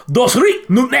Dos ri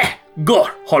nune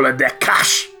gor holodeck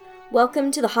cash.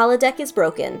 Welcome to The Holodeck is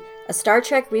Broken, a Star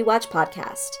Trek rewatch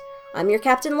podcast. I'm your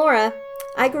Captain Laura.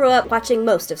 I grew up watching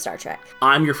most of Star Trek.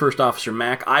 I'm your first officer,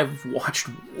 Mac. I've watched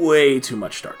way too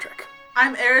much Star Trek.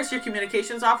 I'm Eris, your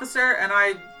communications officer, and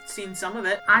I've seen some of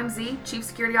it. I'm Z, chief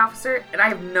security officer, and I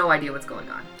have no idea what's going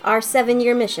on. Our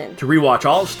 7-year mission. To rewatch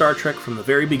all of Star Trek from the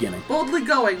very beginning. Boldly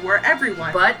going where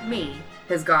everyone But me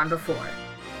has gone before.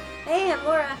 Hey, I'm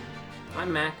Laura.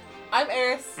 I'm Mac. I'm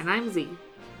Eris. And I'm Z.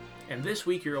 And this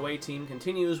week your away team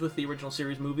continues with the original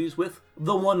series movies with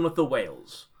The One with the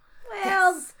Whales.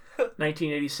 Whales.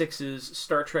 1986's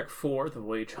Star Trek IV, The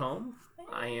Voyage Home.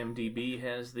 IMDb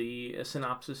has the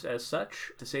synopsis as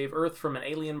such. To save Earth from an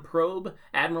alien probe,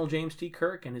 Admiral James T.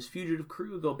 Kirk and his fugitive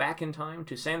crew go back in time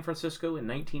to San Francisco in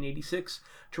 1986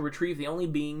 to retrieve the only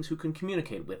beings who can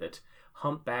communicate with it,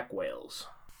 humpback whales.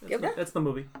 That's the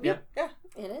movie. Yeah. It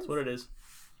is. That's what it is.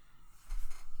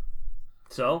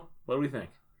 So, what do we think?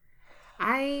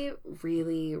 I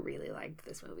really, really liked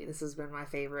this movie. This has been my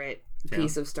favorite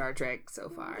piece of Star Trek so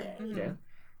far. Yeah.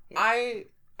 I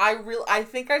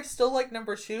think I still like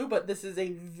number 2, but this is a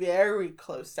very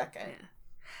close second.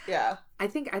 Yeah. I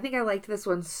think I liked this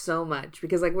one so much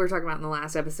because, like we were talking about in the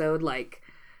last episode, like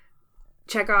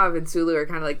Chekhov and Sulu are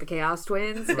kind of like the Chaos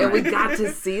Twins, and we got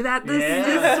to see that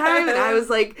this time, and I was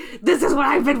like, "This is what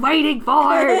I've been waiting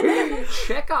for."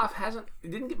 Chekhov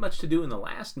didn't get much to do in the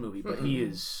last movie, but he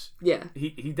is. Yeah, he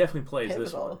definitely plays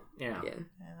this one. Pivotal. Yeah.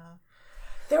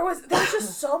 There's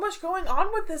just so much going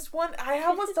on with this one. I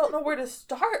almost don't know where to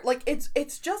start. Like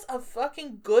it's just a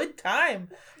fucking good time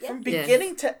from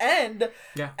beginning to end.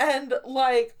 Yeah. And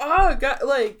like, oh god,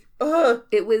 like,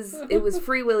 it was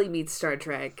Free Willy meets Star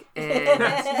Trek, and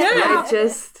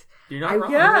You're not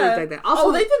wrong. yeah. really like that.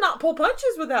 Also, they did not pull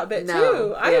punches with that bit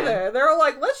too either. They were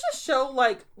like, let's just show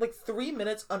like 3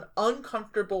 minutes on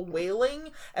uncomfortable wailing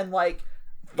and like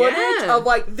footage of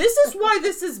like, this is why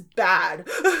this is bad.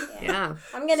 Yeah.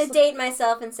 I'm going to date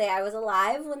myself and say I was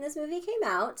alive when this movie came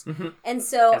out. And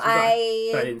so But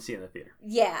I didn't see it in the theater.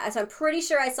 Yeah, so I'm pretty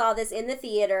sure I saw this in the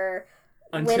theater.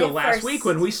 Until last week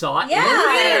when we saw it in the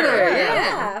Yeah. theater.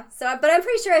 Yeah. So, but I'm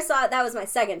pretty sure I saw it. That was my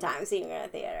second time seeing it in a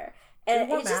theater. And We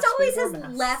wore it just masks, always we has wore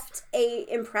masks. left a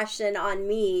impression on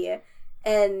me.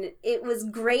 And it was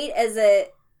great as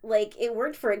it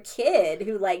worked for a kid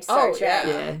who liked Star Trek.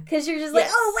 Yeah. Because you're just like,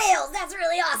 oh, whales, that's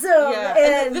really awesome.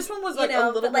 Yeah, and this one was like a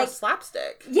little more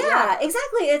slapstick. Yeah,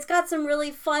 exactly. It's got some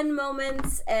really fun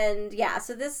moments, and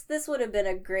so this would have been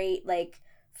a great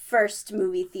first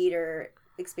movie theater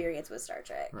experience with Star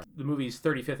Trek. Right. The movie's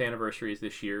 35th anniversary is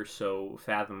this year, so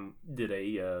Fathom did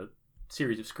a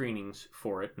series of screenings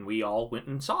for it, and we all went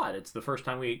and saw it. It's the first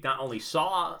time we not only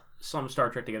saw some Star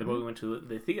Trek together, but we went to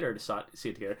the theater to see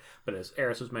it together. But as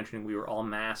Eris was mentioning, we were all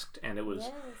masked, and it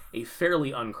was a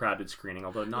fairly uncrowded screening,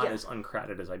 although not as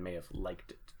uncrowded as I may have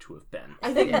liked it to have been.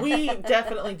 I think we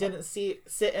definitely didn't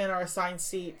sit in our assigned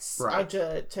seats Right.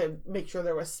 to make sure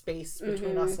there was space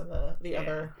between us and the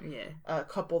other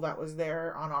couple that was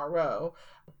there on our row.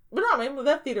 But no, I mean,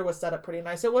 that theater was set up pretty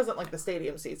nice. It wasn't like the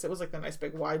stadium seats. It was like the nice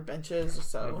big wide benches,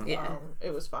 so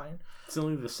it was fine. It's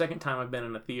only the second time I've been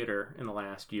in a theater in the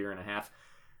last year and a half,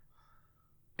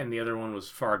 and the other one was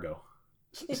Fargo.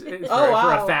 For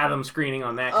a Fathom screening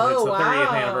on that, because it's the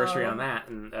 30th anniversary on that,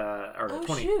 and or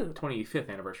the 25th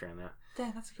anniversary on that.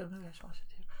 Damn, that's a good movie. I should watch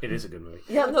it too. It is a good movie.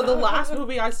 Yeah, no, the last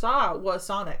movie I saw was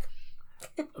Sonic.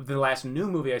 The last new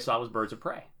movie I saw was Birds of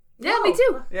Prey. Yeah, me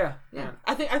too. Yeah.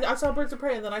 I think I saw Birds of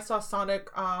Prey, and then I saw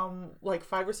Sonic 5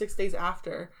 or 6 days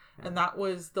after, and that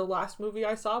was the last movie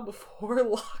I saw before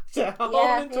lockdown.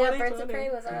 Yeah, Birds of Prey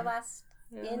was our last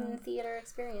in-theater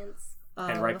experience.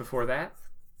 And right before that,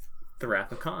 The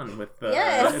Wrath of Khan with the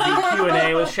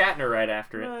Q&A with Shatner right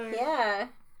after it. Yeah.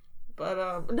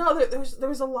 But no, there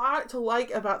was a lot to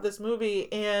like about this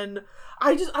movie, and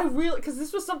I really, because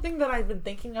this was something that I'd been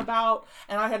thinking about,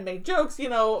 and I had made jokes,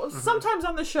 sometimes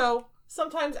on the show,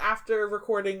 sometimes after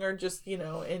recording, or just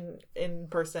in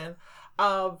person,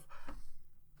 of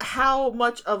how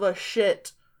much of a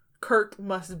shit Kirk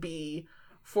must be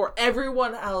for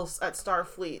everyone else at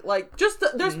Starfleet. Like, just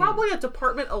there's probably a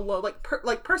department alone,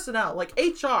 like personnel, like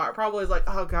HR probably is like,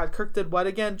 oh god, Kirk did what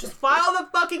again? Just file the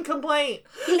fucking complaint.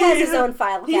 He has his own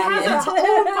file cabinet. He has his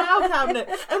own file cabinet.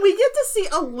 And we get to see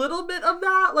a little bit of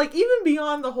that, like, even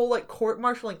beyond the whole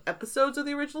court-martialing episodes of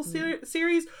the original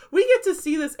series, we get to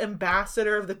see this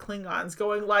ambassador of the Klingons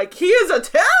going like, he is a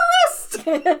terrorist!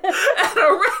 and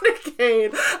a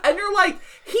renegade. And you're like,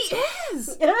 he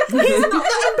is. The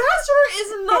ambassador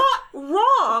is not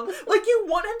wrong. Like, you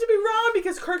want him to be wrong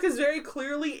because Kirk is very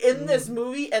clearly in this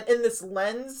movie and in this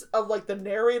lens of, like, the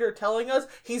narrator telling us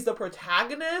he's the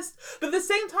protagonist. But at the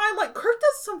same time, like, Kirk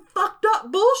does some fucked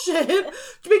up bullshit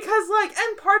because, like,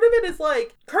 and part of it is,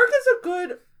 like, Kirk is a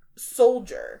good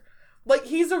soldier. Like,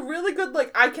 he's a really good,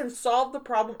 like, I can solve the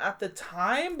problem at the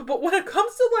time, but when it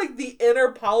comes to, like, the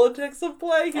inner politics of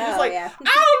play, he's just like, I don't know,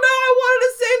 I wanted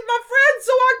to save my friends,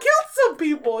 so I killed some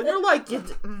people. And you're like,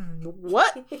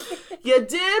 what? You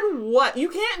did what? You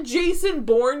can't Jason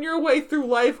Bourne your way through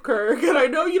life, Kirk. And I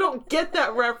know you don't get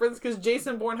that reference because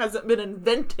Jason Bourne hasn't been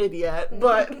invented yet,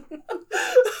 but,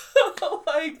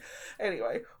 like,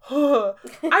 anyway.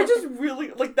 I just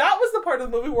really, like, that was the part of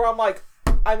the movie where I'm like,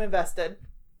 I'm invested.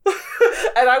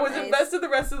 And I was invested the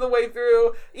rest of the way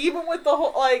through, even with the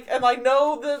whole, like, and I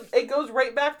know that it goes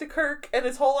right back to Kirk and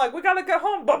his whole, like, we gotta get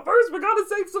home, but first we gotta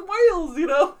save some whales, you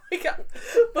know?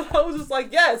 But I was just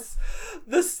like, yes,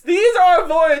 these are our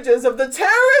voyages of the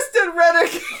terrorist and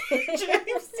renegade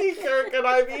James T. Kirk, and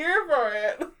I'm here for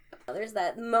it. There's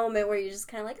that moment where you're just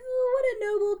kind of like, oh, what a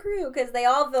noble crew, because they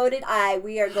all voted aye.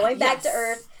 We are going back to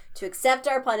Earth to accept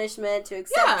our punishment, to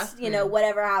accept, you know,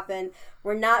 whatever happened.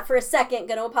 We're not for a second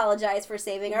going to apologize for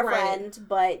saving our friend,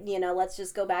 but, you know, let's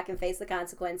just go back and face the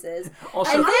consequences.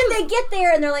 Also, and then they get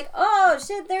there and they're like, oh,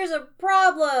 shit, there's a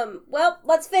problem. Well,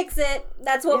 let's fix it.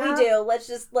 That's what we do. Let's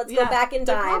go back in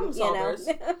time, you know.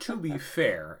 To be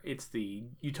fair, it's the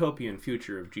utopian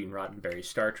future of Gene Roddenberry's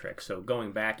Star Trek, so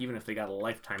going back, even if they got a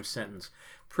lifetime sentence,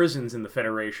 prisons in the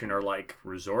Federation are like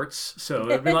resorts, so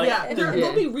it'd be like...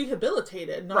 they'll be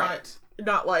rehabilitated,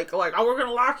 not like, oh, we're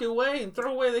gonna lock you away and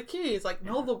throw away the keys. Like,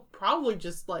 no, they'll probably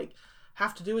just, like,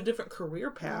 have to do a different career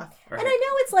path. Right. And I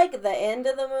know it's, like, the end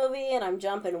of the movie, and I'm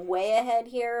jumping way ahead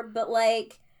here, but,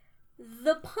 like,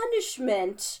 the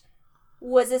punishment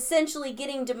was essentially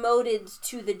getting demoted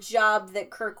to the job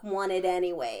that Kirk wanted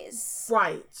anyways.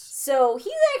 Right. So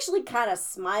he's actually kind of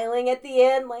smiling at the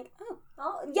end, like,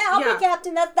 I'll be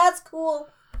captain. That's cool.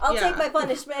 I'll take my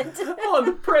punishment. Oh,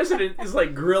 the president is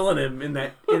like grilling him in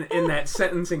that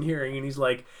sentencing hearing, and he's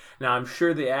like, "Now I'm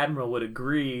sure the admiral would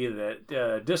agree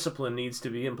that discipline needs to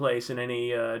be in place in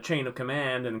any chain of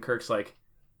command." And Kirk's like,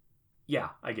 "Yeah,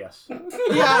 I guess."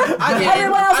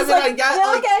 Everyone else is like,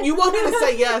 okay. You want me to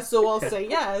say yes, so I'll say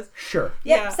yes. Sure.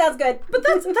 Yep, sounds good. But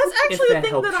that's actually a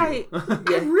thing that I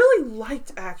really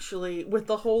liked, actually, with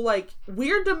the whole, like,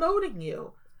 we're demoting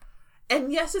you. And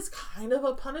yes, it's kind of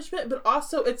a punishment, but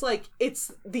also it's like,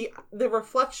 it's the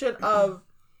reflection of,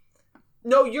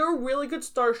 no, you're a really good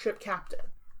starship captain.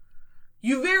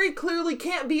 You very clearly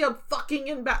can't be a fucking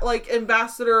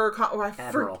ambassador or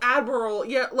admiral.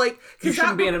 Yeah, like, you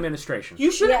shouldn't be in administration. You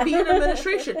shouldn't be in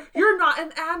administration. You're not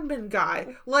an admin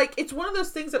guy. Like, it's one of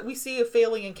those things that we see a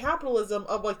failing in capitalism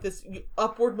of, like, this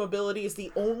upward mobility is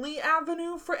the only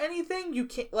avenue for anything. You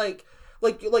can't, like,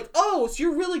 oh, so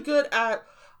you're really good at,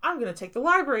 I'm going to take the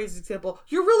library as an example.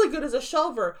 You're really good as a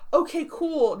shelver. Okay,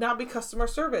 cool. Now be customer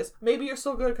service. Maybe you're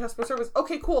still good at customer service.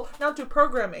 Okay, cool. Now do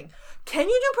programming. Can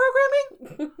you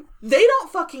do programming? They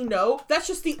don't fucking know. That's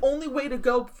just the only way to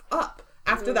go up.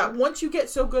 After that, once you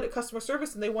get so good at customer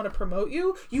service and they want to promote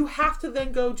you, you have to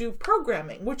then go do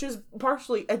programming, which is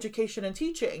partially education and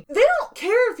teaching. They don't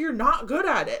care if you're not good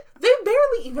at it. They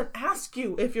barely even ask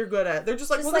you if you're good at it. They're just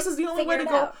like, well, this is the only way to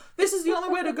go. This is the only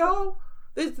way to go.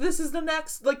 This is the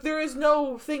next, like, there is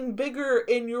no thing bigger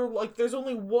in your, like, there's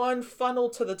only one funnel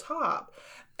to the top.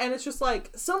 And it's just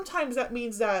like, sometimes that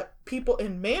means that people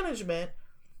in management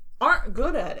aren't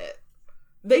good at it.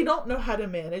 They don't know how to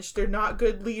manage. They're not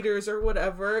good leaders or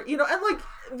whatever, you know, and,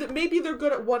 like, maybe they're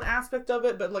good at one aspect of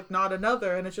it, but, like, not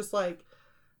another. And it's just like,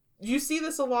 you see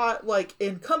this a lot, like,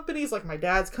 in companies, like my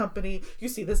dad's company. You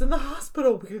see this in the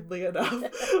hospital, weirdly enough.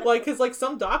 Like, because, like,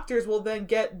 some doctors will then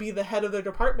be the head of their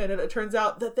department, and it turns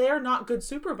out that they are not good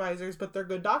supervisors, but they're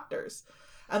good doctors.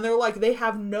 And they're like, they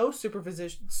have no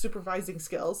supervising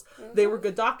skills. Mm-hmm. They were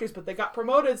good doctors, but they got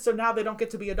promoted, so now they don't get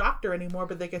to be a doctor anymore,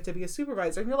 but they get to be a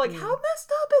supervisor. And you're like, how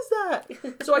messed up is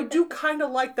that? So I do kind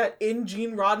of like that in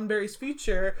Gene Roddenberry's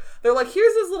future. They're like,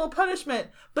 here's this little punishment,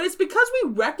 but it's because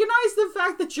we recognize the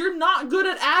fact that you're not good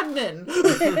at admin.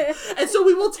 And so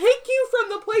we will take you from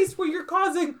the place where you're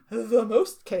causing the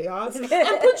most chaos and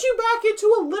put you back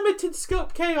into a limited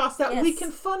scope chaos that we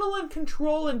can funnel and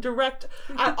control and direct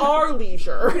at our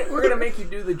leisure. sure. We're gonna make you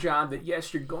do the job that,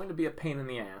 yes, you're going to be a pain in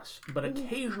the ass, but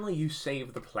occasionally you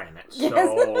save the planet.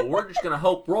 So we're just gonna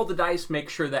roll the dice, make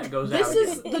sure that goes out. This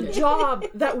is the job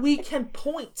that we can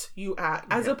point you at,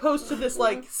 as opposed to this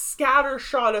like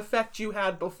scattershot effect you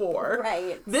had before.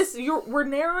 Right. We're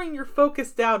narrowing your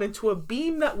focus down into a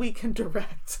beam that we can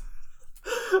direct.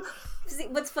 See,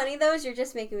 what's funny though is you're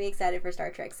just making me excited for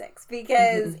Star Trek 6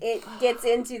 because it gets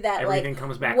into that everything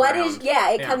comes back what around. is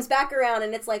it comes back around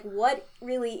and it's like what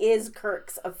really is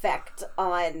Kirk's effect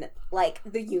on like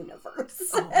the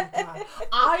universe. Oh my God.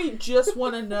 I just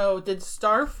want to know, did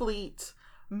Starfleet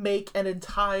make an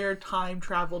entire time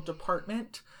travel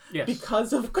department? Yes.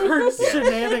 Because of Kirk's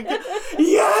shenanigans.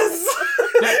 Yes!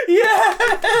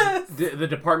 Yes! The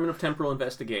Department of Temporal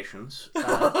Investigations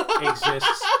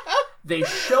exists. They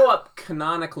show up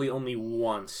canonically only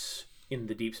once in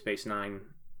the Deep Space Nine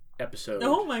episode.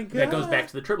 Oh my God. That goes back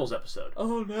to the Tribbles episode.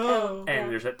 Oh no.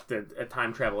 And there's a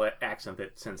time travel accent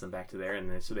that sends them back to there.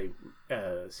 And so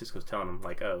Sisko's telling them,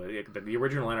 like, oh, the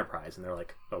original Enterprise. And they're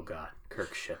like, oh God,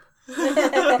 Kirk's ship.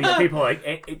 These people,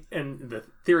 and the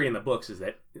theory in the books is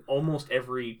that almost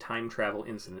every time travel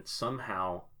incident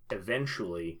somehow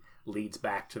eventually leads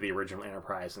back to the original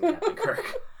Enterprise and Captain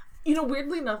Kirk. You know,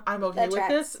 weirdly enough, I'm okay with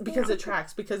this because it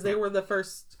tracks, because they were the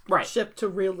first ship to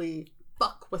really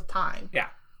fuck with time. Yeah.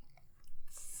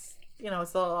 You know,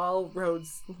 so all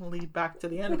roads lead back to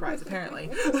the Enterprise, apparently.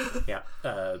 Yeah.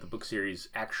 The book series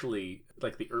actually,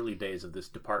 like the early days of this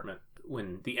department,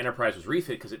 when the Enterprise was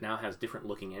refit, because it now has different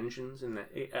looking engines, and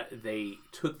they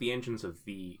took the engines of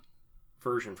the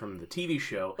version from the TV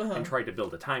show and tried to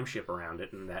build a time ship around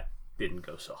it, and that didn't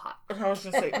go so hot. I was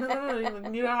going to say, no, you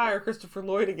need to hire Christopher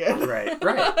Lloyd again. Right.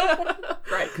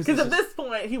 Because at this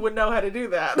point, he would know how to do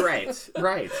that.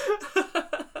 Right.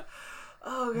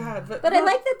 Oh, God. But I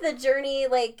like that the journey,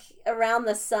 like, around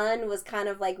the sun was kind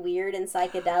of, like, weird and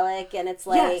psychedelic, and it's,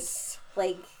 like,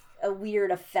 like a weird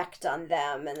effect on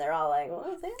them, and they're all like,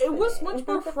 what is this? It was much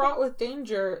more fraught with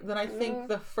danger than I think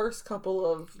the first couple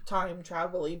of time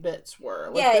travel-y bits were.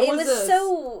 Like, yeah, it was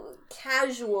so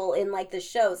casual in, like, the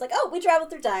show. It's like, oh, we traveled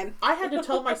through time. I had to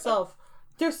tell myself,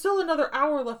 there's still another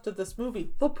hour left of this movie.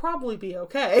 They'll probably be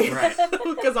okay. Right.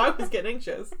 Because I was getting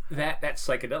anxious. That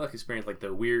psychedelic experience, like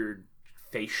the weird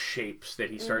face shapes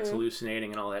that he starts hallucinating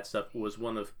and all that stuff, was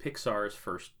one of Pixar's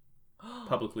first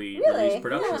publicly released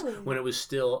productions when it was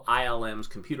still ILM's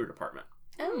computer department.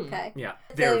 Oh, okay. Yeah.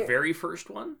 Their very first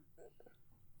one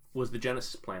was the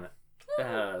Genesis Planet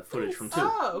footage from 2.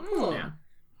 Oh, cool. Yeah.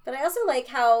 But I also like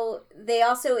how they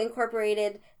also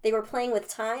incorporated, they were playing with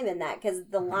time in that, because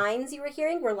the lines you were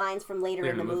hearing were lines from later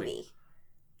in the movie.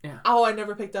 Yeah. Oh, I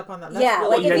never picked up on that. That's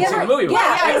like if you ever, movie.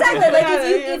 Exactly. Like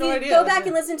if you go back Okay.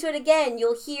 and listen to it again,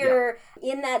 you'll hear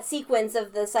in that sequence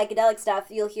of the psychedelic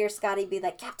stuff, you'll hear Scotty be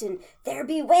like, "Captain, there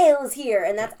be whales here,"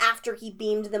 and that's after he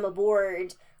beamed them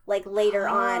aboard. Like later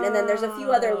on, and then there's a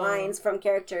few other lines from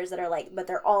characters that are like, but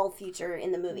they're all feature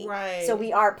in the movie. Right. So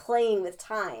we are playing with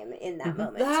time in that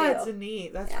moment That's too.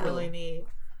 neat. That's really neat.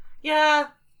 Yeah.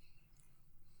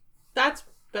 That's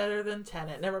better than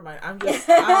Tenet. Never mind. I'm just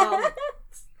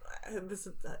this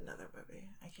is another movie.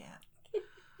 I can't.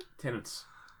 Tenet's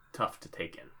tough to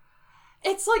take in.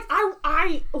 It's like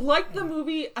I liked the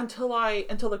movie until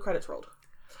the credits rolled.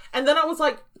 And then I was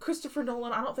like, Christopher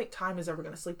Nolan, I don't think time is ever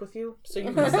going to sleep with you, so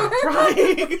you can stop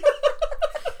trying.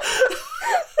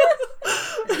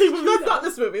 That's not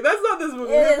this movie.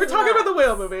 We're talking about the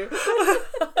whale movie.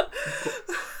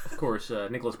 Of course,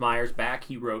 Nicholas Meyer's back.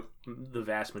 He wrote the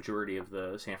vast majority of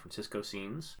the San Francisco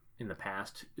scenes in the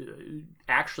past,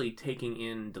 actually taking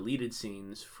in deleted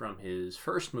scenes from his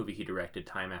first movie he directed,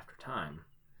 Time After Time.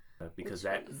 Because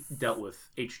that dealt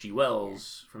with H.G.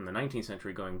 Wells from the 19th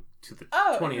century going to the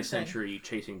 20th century,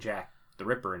 chasing Jack the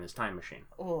Ripper in his time machine.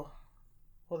 Oh,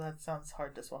 well, that sounds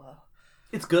hard to swallow.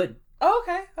 It's good. Oh,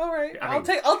 okay, all right. I mean,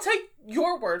 I'll take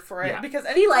your word for it, Yeah. because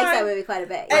He likes that movie quite a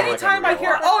bit. Yeah. Anytime I I like that movie a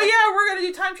hear, lot. oh yeah, we're gonna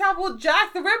do time travel with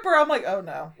Jack the Ripper, I'm like, oh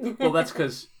no. Well, that's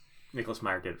because Nicholas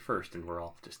Meyer did it first, and we're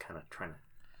all just kind of trying to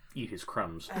eat his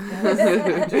crumbs. I'm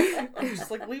just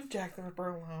like, leave Jack the Ripper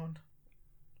alone.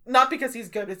 Not because he's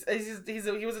good.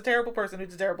 He was a terrible person who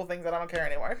did terrible things, and I don't care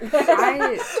anymore.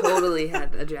 I totally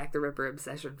had a Jack the Ripper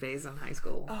obsession phase in high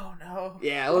school. Oh no.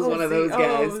 Yeah, I was one of Z. those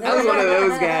guys. Z. I was one of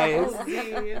those guys. Oh,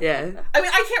 Z. Yeah. I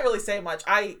mean, I can't really say much.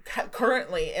 I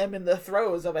currently am in the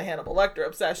throes of a Hannibal Lecter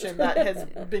obsession that has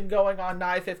been going on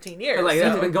nigh 15 years. Like, so.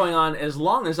 that's been going on as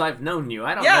long as I've known you.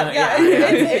 I don't know. Yeah.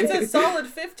 It's a solid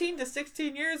 15 to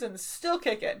 16 years and still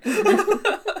kicking.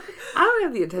 I don't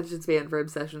have the attention span for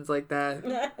obsessions like that.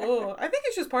 Oh, I think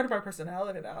it's just part of my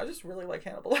personality now. I just really like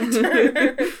Hannibal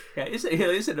Lecter. Yeah, is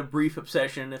it a brief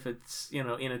obsession if it's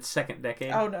in its second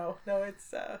decade? Oh no,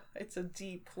 it's a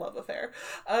deep love affair.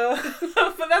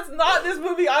 But that's not this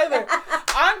movie either.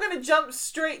 I'm gonna jump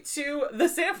straight to the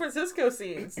San Francisco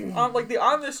scenes, on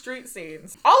the street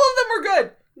scenes. All of them were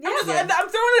good. Yeah. I'm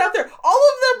throwing it out there. All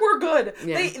of them were good.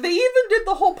 Yeah. They even did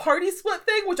the whole party split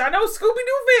thing, which I know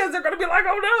Scooby-Doo fans are gonna be like,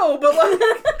 oh no, but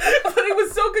but it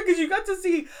was so good because you got to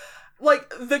see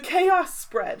the chaos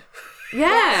spread.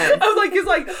 Yeah. It's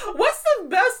like, what's the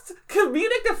best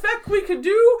comedic effect we could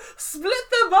do? Split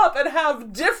them up and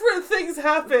have different things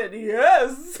happen.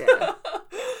 Yes. Yeah.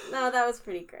 No, that was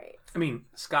pretty great. I mean,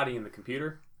 Scotty and the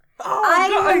computer. Oh, I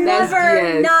will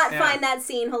never not Yeah. find that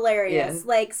scene hilarious.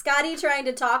 Yeah. Scotty trying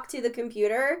to talk to the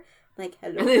computer. Hello,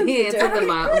 and then he answered the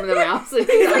mouse. He's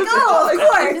like, oh, of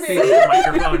course. The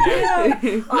microphone, yeah.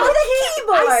 On the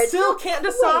keyboard. I still can't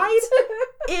decide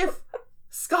if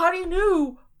Scotty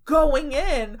knew going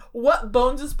in what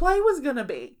Bones' play was gonna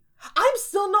be. I'm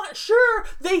still not sure.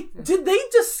 Did they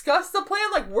discuss the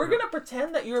plan? We're gonna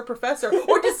pretend that you're a professor,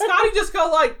 or did Scotty just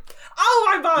go oh,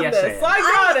 I'm on this. I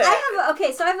got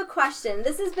it. So I have a question.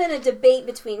 This has been a debate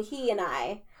between he and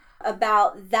I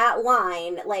about that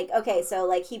line.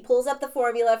 He pulls up the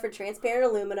formula for transparent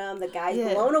aluminum. The guy's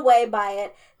blown away by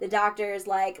it. The doctor is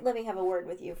like, let me have a word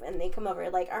with you. And they come over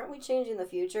aren't we changing the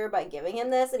future by giving him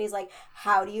this? And he's like,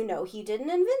 how do you know he didn't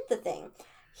invent the thing?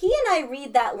 He and I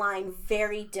read that line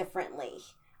very differently.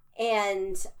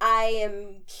 And I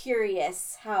am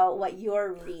curious what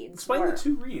your reads Explain were. the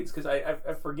two reads, because I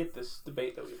forget this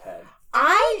debate that we've had.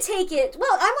 I take it...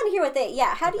 Well, I want to hear what they...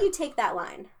 Yeah, how do you take that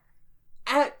line?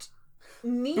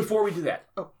 Before we do that,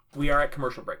 we are at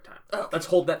commercial break time. Okay. Let's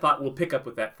hold that thought. We'll pick up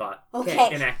with that thought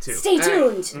in Act 2. Stay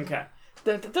tuned. Right. Okay.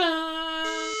 Dun, dun,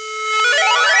 dun.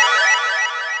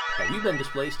 Have you been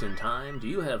displaced in time? Do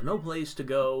you have no place to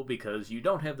go because you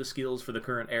don't have the skills for the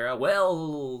current era?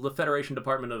 Well, the Federation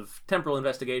Department of Temporal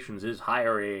Investigations is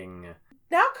hiring.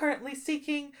 Now currently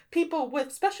seeking people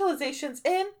with specializations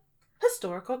in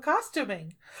historical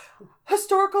costuming,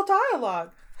 historical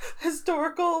dialogue,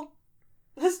 historical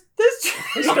historiosity,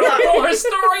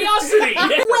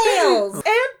 Whales,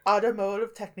 and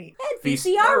automotive technique, and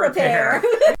VCR repair.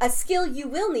 A skill you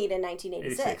will need in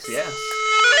 1986. Yes.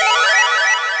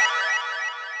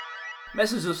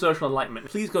 Message of social enlightenment.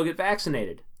 Please go get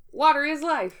vaccinated. Water is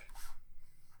life.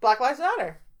 Black Lives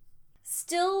Matter.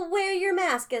 Still wear your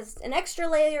mask as an extra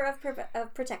layer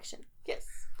of protection.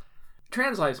 Yes.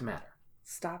 Trans lives matter.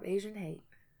 Stop Asian hate.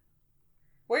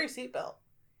 Wear your seatbelt.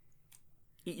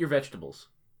 Eat your vegetables.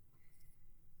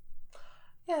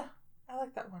 Yeah, I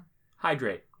like that one.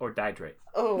 Hydrate or dihydrate.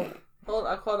 Oh, hold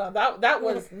on. That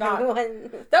was not.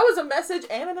 That was a message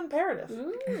and an imperative.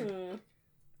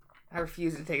 I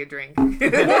refuse to take a drink.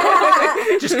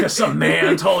 Just because some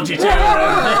man told you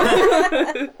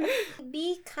to.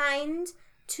 Be kind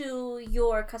to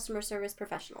your customer service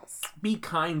professionals. Be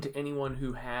kind to anyone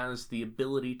who has the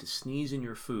ability to sneeze in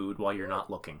your food while you're not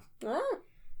looking. Oh.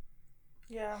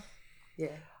 Yeah.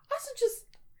 Yeah. Also, just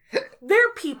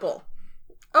they're people.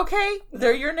 Okay,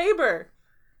 they're your neighbor.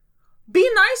 Be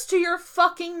nice to your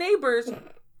fucking neighbors.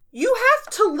 You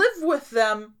have to live with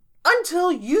them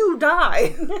until you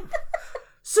die.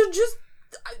 So just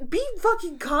be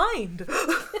fucking kind.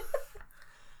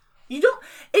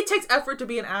 It takes effort to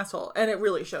be an asshole, and it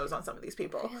really shows on some of these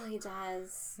people. It really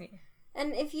does. Yeah.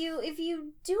 And if you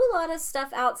do a lot of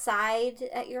stuff outside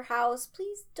at your house,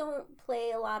 please don't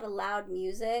play a lot of loud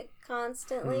music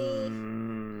constantly.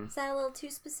 Is that a little too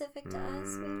specific to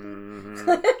us, maybe?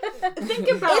 Think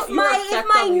about if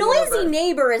my noisy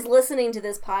neighbor is listening to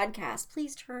this podcast,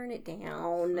 please turn it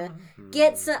down.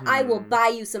 Get some. I will buy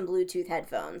you some Bluetooth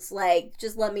headphones.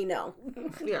 Just let me know.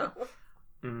 Yeah.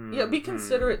 Yeah, be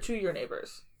considerate to your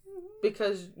neighbors.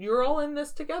 Because you're all in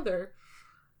this together.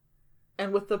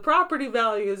 And with the property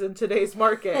values in today's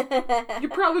market,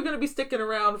 you're probably going to be sticking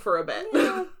around for a bit.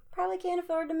 Yeah, probably can't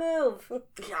afford to move.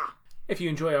 Yeah. If you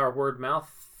enjoy our word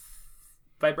mouth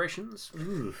vibrations,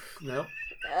 no.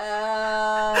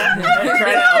 Try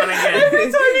that one again.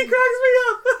 Every time he cracks me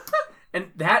up.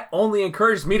 And that only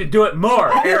encourages me to do it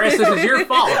more. Eris, this is your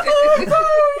fault.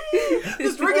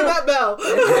 Just ringing that bell.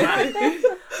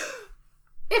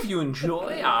 If you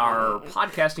enjoy our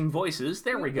podcasting voices,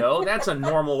 there we go. That's a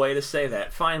normal way to say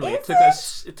that. Finally, it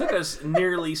took us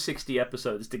nearly 60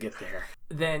 episodes to get there.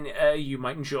 Then you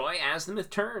might enjoy As the Myth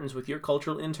Turns with your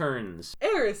cultural interns.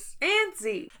 Eris.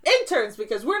 Antsy. Interns,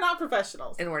 because we're not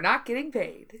professionals. And we're not getting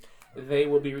paid. They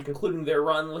will be concluding their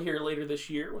run here later this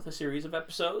year with a series of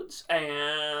episodes,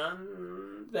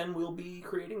 and then we'll be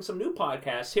creating some new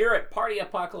podcasts here at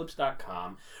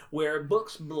PartyApocalypse.com, where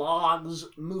books, blogs,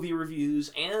 movie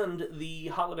reviews, and the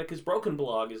Holodeck is Broken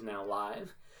blog is now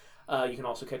live. You can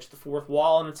also catch The Fourth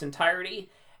Wall in its entirety,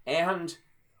 and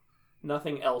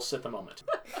nothing else at the moment.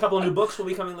 A couple of new books will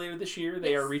be coming later this year.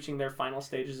 They are reaching their final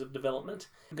stages of development.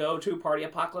 Go to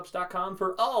PartyApocalypse.com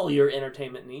for all your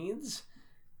entertainment needs.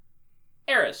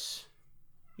 Eris,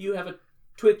 you have a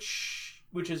Twitch,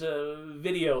 which is a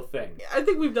video thing. I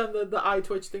think we've done the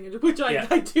iTwitch thing, which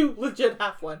I do legit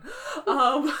have one.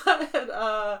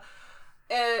 I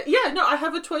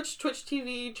have a Twitch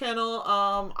TV channel.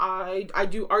 I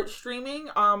do art streaming.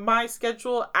 My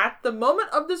schedule at the moment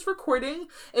of this recording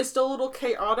is still a little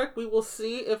chaotic. We will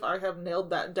see if I have nailed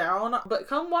that down. But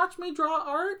come watch me draw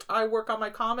art. I work on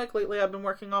my comic. Lately I've been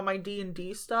working on my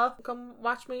D&D stuff. Come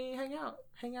watch me hang out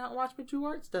and watch me do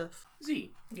art stuff.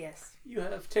 Z. Yes. You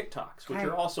have TikToks, which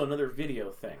are also another video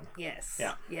thing. Yes.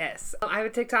 Yeah. Yes. I have a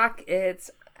TikTok.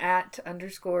 It's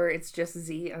 @_ it's just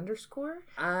Z_.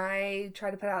 I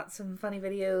try to put out some funny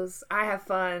videos. I have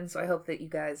fun, so I hope that you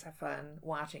guys have fun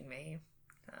watching me.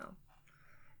 So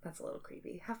that's a little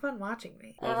creepy. Have fun watching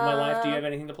me. Love my life. Do you have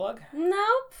anything to plug?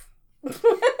 Nope.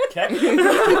 Okay.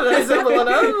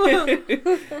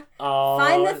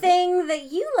 Find the thing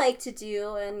that you like to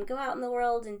do and go out in the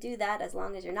world and do that, as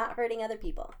long as you're not hurting other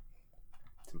people.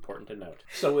 It's important to note.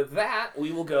 So with that,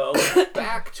 we will go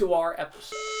back to our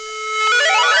episode.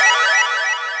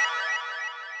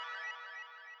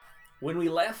 When we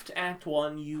left Act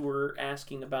 1, you were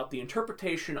asking about the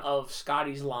interpretation of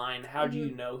Scotty's line, how do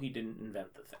you know he didn't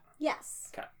invent the thing?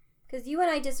 Yes. Okay. Because you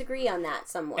and I disagree on that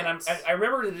somewhat. And I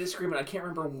remember the disagreement. I can't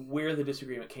remember where the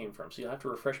disagreement came from, so you'll have to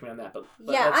refresh me on that. But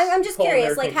yeah, I'm just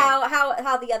curious, like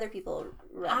how the other people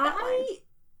read that line.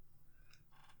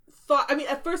 I mean,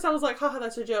 at first I was like, haha,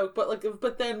 that's a joke.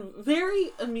 But then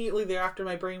very immediately thereafter,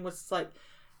 my brain was like,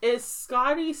 is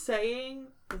Scotty saying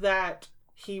that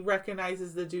he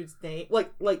recognizes the dude's name?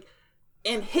 Like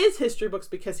in his history books,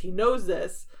 because he knows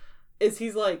this,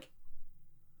 he's like,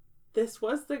 this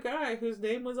was the guy whose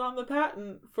name was on the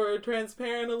patent for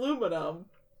transparent aluminum.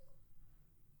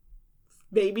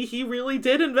 Maybe he really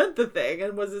did invent the thing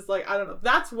and was just like, I don't know.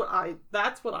 That's what I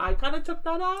kind of took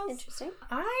that as. Interesting.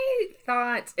 I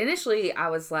thought initially I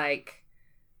was like,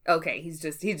 okay, he's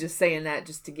just saying that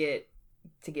just to get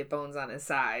Bones on his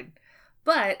side.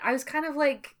 But I was kind of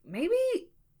like, maybe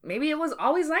it was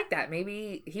always like that.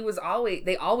 Maybe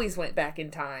they always went back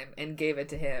in time and gave it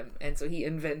to him, and so he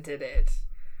invented it.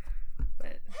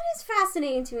 But that is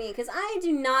fascinating to me, because I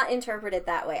do not interpret it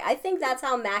that way. I think that's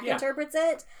how Mac interprets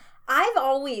it. I've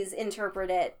always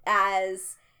interpreted it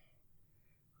as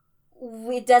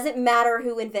it doesn't matter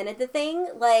who invented the thing.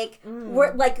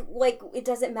 We're like it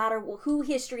doesn't matter who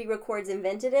history records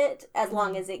invented it, as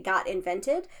long as it got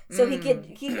invented. So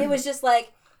it was just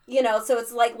like, so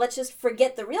it's like, let's just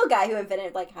forget the real guy who invented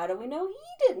it. Like, how do we know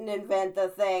he didn't invent the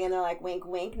thing? And they're like, wink,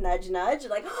 wink, nudge, nudge.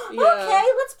 Like, okay,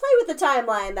 let's play with the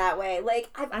timeline that way. Like,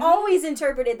 I've always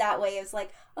interpreted that way. It's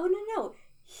like, oh, no.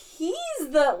 He's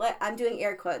the... I'm doing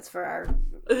air quotes for our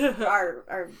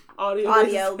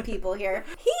audio people here.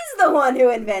 He's the one who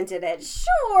invented it.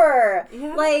 Sure.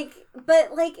 Yeah.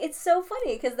 But it's so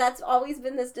funny, because that's always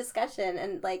been this discussion,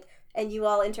 and you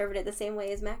all interpret it the same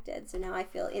way as Mac did. So now I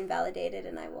feel invalidated,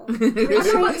 and I will retreat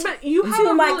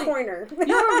to my corner. You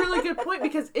have a really good point,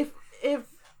 because if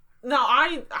now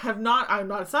I'm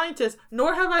not a scientist,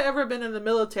 nor have I ever been in the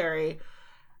military.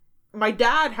 My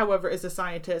dad, however, is a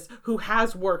scientist who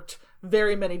has worked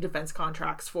very many defense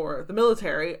contracts for the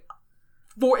military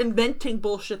for inventing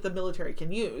bullshit the military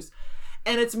can use.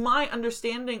 And it's my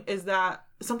understanding is that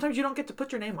sometimes you don't get to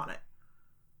put your name on it.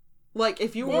 Like,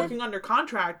 if you're working under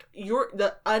contract,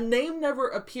 a name never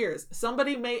appears.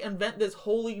 Somebody may invent this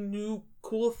wholly new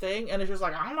cool thing, and it's just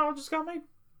like, I don't know, it just got made.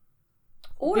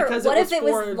 Or what if it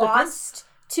was lost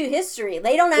to history?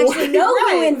 They don't actually know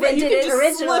who invented it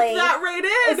originally. Slip that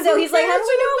right in. So he's like, how do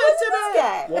we know it was this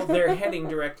guy? Well, they're heading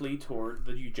directly toward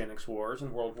the eugenics wars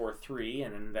and World War III,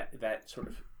 and in that sort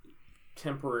of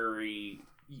temporary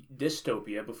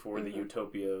dystopia before the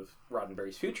utopia of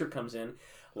Roddenberry's future comes in.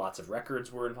 Lots of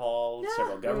records were involved,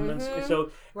 several governments.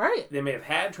 So they may have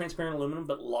had transparent aluminum,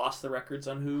 but lost the records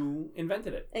on who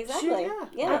invented it. Exactly.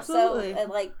 Yeah, absolutely.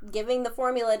 So, giving the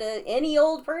formula to any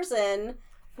old person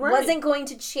wasn't going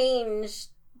to change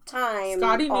time.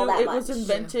 Scotty knew it was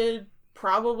invented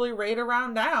probably right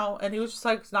around now, and he was just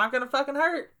like, it's not going to fucking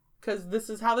hurt, because this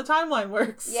is how the timeline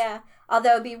works. Yeah.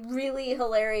 Although it'd be really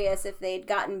hilarious if they'd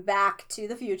gotten back to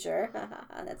the future.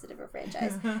 That's a different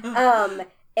franchise.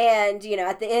 And, you know,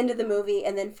 at the end of the movie,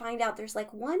 and then find out there's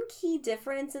like one key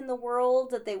difference in the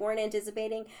world that they weren't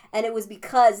anticipating, and it was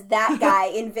because that guy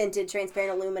invented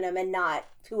transparent aluminum and not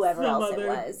whoever else it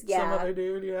was. Yeah. Some other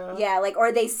dude, yeah. Yeah, like,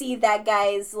 or they see that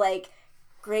guy's, like,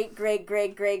 great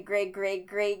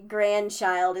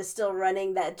grandchild is still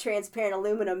running that transparent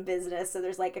aluminum business, so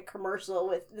there's like a commercial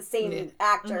with the same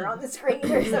actor on the screen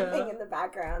or something in the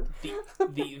background.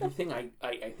 The thing I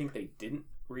think they didn't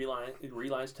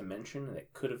realize to mention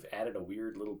that could have added a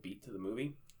weird little beat to the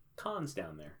movie, Khan's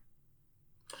down there.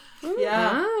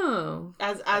 Yeah. Oh.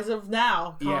 As of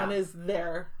now, Khan is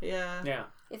there. Yeah. Yeah.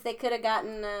 If they could have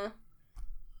gotten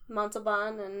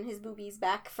Montalban and his boobies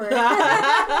back for...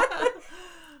 Yeah.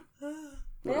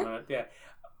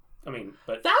 I mean,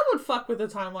 but... That would fuck with the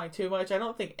timeline too much. I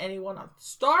don't think anyone on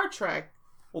Star Trek...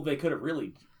 Well, they could have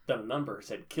really done a number,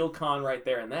 said kill Khan right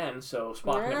there and then, so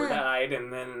Spock never died,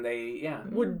 and then they,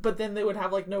 But then they would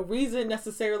have, like, no reason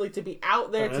necessarily to be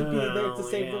out there, to be there to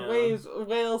save the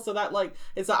whales, so that, like,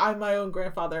 it's a I'm my own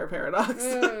grandfather paradox.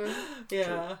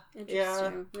 Yeah.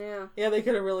 Interesting. Yeah, they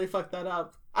could have really fucked that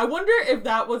up. I wonder if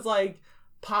that was, like,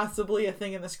 possibly a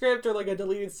thing in the script, or, like, a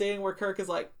deleted scene where Kirk is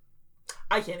like,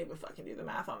 I can't even fucking do the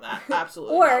math on that.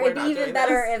 Absolutely. Or it'd be even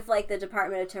better if, like, the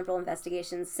Department of Temporal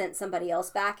Investigations sent somebody else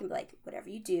back and be like, whatever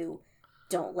you do,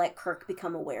 don't let Kirk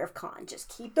become aware of Khan.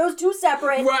 Just keep those two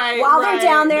separate while they're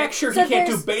down there. Make sure he can't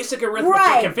do basic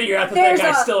arithmetic and figure out that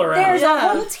guy's still around. There's a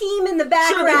whole team in the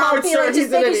background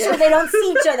just making sure they don't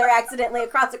see each other accidentally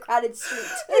across a crowded street.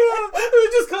 We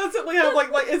just constantly have,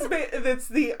 like it's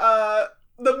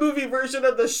the movie version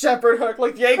of the shepherd hook,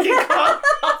 like yanking Khan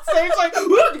off stage, like, woo,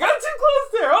 you got too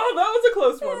close there. Oh, that was a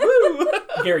close one. Woo.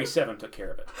 Gary Seven took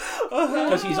care of it.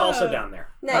 Because he's also down there.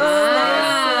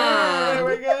 Nice. There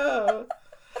we go.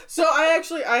 So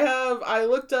I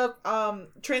looked up,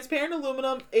 transparent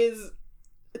aluminum is,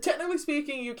 technically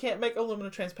speaking, you can't make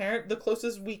aluminum transparent. The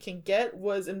closest we can get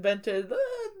was invented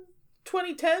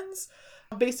 2010s.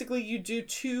 Basically, you do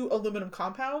two aluminum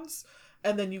compounds,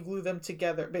 and then you glue them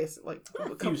together, basically.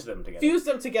 Fuse them together. Fuse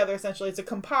them together, essentially. It's a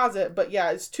composite, but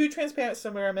yeah, it's two transparent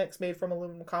ceramics made from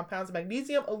aluminum compounds.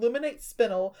 Magnesium aluminate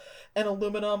spinel and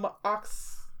aluminum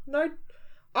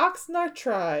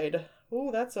oxnitride. Oh,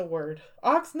 that's a word.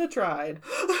 Oxnitride.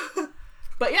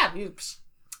 But yeah, you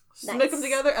stick them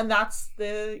together, and that's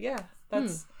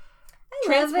that's...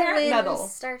 transparent metal.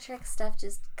 Star Trek stuff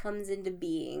just comes into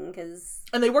being because,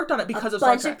 and they worked on it because of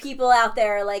Star Trek. A bunch of people out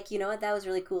there are like, you know what, that was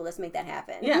really cool. Let's make that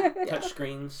happen. Yeah, touch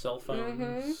screens, cell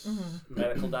phones,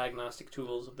 medical diagnostic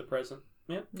tools of the present.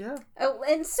 Yeah. Oh,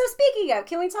 and so speaking of,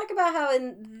 can we talk about how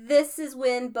this is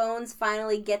when Bones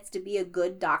finally gets to be a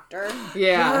good doctor?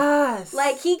 Yeah. Yes.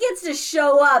 Like, he gets to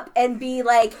show up and be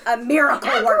like a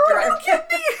miracle worker. Are you kidding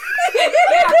me?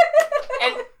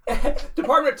 And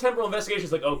Department of Temporal Investigation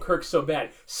is like, oh, Kirk's so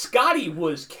bad. Scotty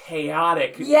was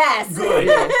chaotic. Yes. Good.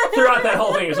 Throughout that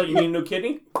whole thing, it was like, you need a new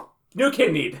kidney? New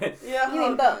kidney. Yeah. You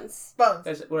mean Bones? Bones.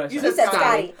 What I said. You said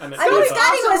Scotty. I mean,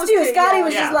 Scotty was too. Scotty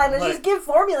was just like, let's just give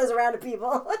formulas around to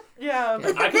people. Yeah.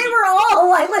 They were all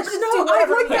like, let's just do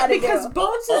whatever we gotta do. Because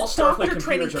Bones' doctor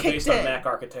training kicked based on in. Mac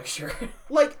architecture.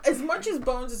 Like, as much as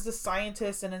Bones is the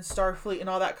scientist and in Starfleet and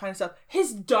all that kind of stuff,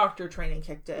 his doctor training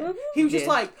kicked in. Mm-hmm. He was just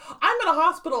like, I'm in a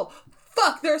hospital.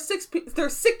 Fuck, there are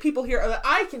sick people here that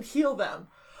I can heal them.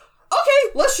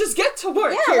 Okay, let's just get to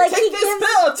work. Yeah, here, like take this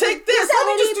pill, take this. Let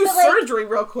me just do surgery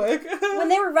real quick. When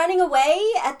they were running away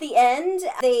at the end,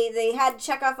 they had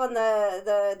Chekhov on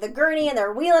the gurney and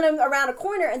they're wheeling him around a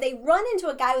corner and they run into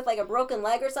a guy with like a broken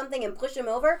leg or something and push him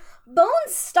over. Bones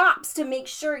stops to make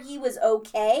sure he was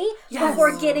okay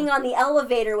before getting on the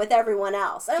elevator with everyone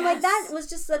else. And I'm like, that was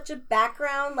just such a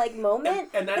background like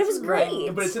moment. And it was great.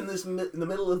 Right. But it's in the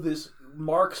middle of this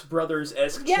Marx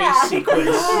Brothers-esque chase sequence.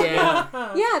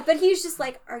 Yeah, but he's just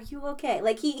like, are you okay?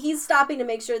 Like, he's stopping to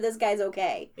make sure this guy's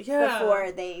okay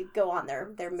before they go on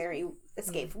their merry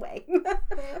escape way.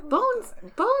 Bones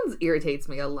irritates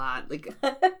me a lot. Like,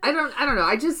 I don't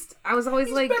know. I was always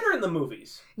He's like better in the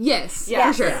movies. Yes,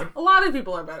 for sure. Yeah. A lot of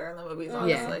people are better in the movies,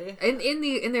 honestly. Yeah. And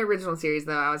in the original series,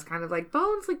 though, I was kind of like,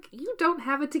 Bones, like, you don't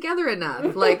have it together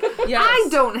enough. Like, I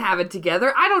don't have it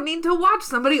together. I don't need to watch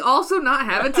somebody also not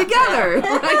have it together.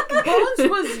 Like, Bones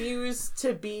was used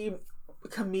to be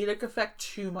comedic effect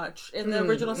too much. In the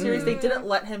original series, they didn't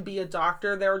let him be a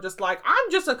doctor. They were just like,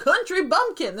 I'm just a country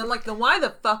bumpkin. Then like, then why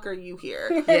the fuck are you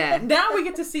here? Yeah. Now we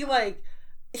get to see like,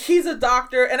 he's a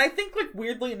doctor, and I think, like,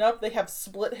 weirdly enough, they have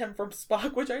split him from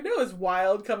Spock, which I know is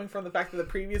wild, coming from the fact that the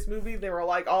previous movie, they were,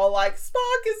 like, all like,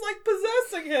 Spock is, like,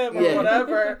 possessing him, or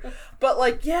whatever. But,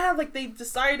 like, yeah, like, they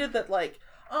decided that, like,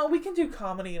 oh, we can do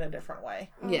comedy in a different way.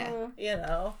 Yeah. You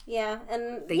know? Yeah,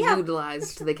 and They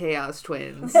utilized the Chaos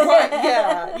Twins. Right,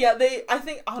 yeah. I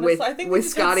think, honestly, with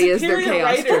Scotty as their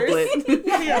Chaos triplet.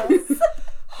 Yes.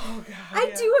 Oh, God.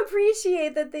 I do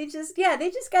appreciate that they just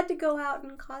got to go out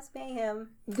and cause mayhem.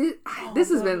 This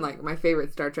has been like my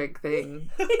favorite Star Trek thing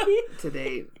to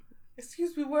date.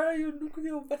 Excuse me, where are your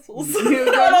nuclear vessels? Nuclear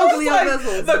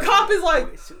vessels. The cop is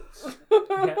like,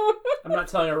 Yeah. I'm not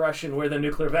telling a Russian where the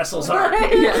nuclear vessels are.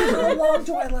 how long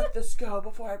do I let this go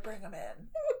before I bring them in?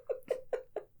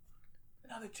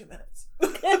 Another 2 minutes.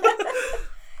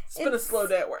 It's been a slow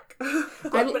day at work.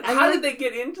 But how did they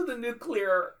get into the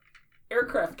nuclear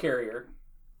aircraft carrier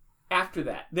after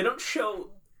that? They don't show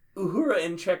Uhura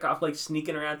and Chekhov like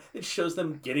sneaking around. It shows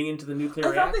them getting into the nuclear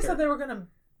reactor. I thought they said they were gonna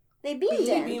They beamed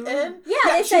beam in. in. Yeah,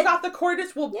 they she said, got the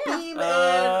coordinates. We'll beam in,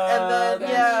 Oh, and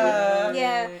then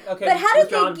yeah. Okay. But how did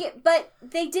John. they get? But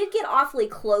they did get awfully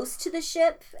close to the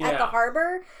ship at the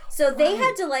harbor, so they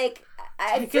had to like.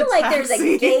 I Take feel a like there's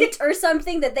taxi. a gate or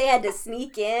something that they had to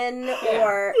sneak in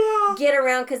or get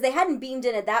around because they hadn't beamed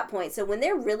in at that point. So when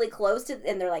they're really close to,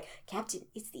 and they're like, "Captain,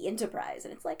 it's the Enterprise,"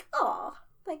 and it's like, "Oh,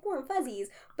 like warm fuzzies,"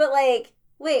 but like.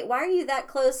 Wait, why are you that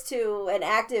close to an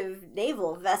active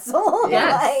naval vessel?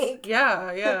 Yes. Like,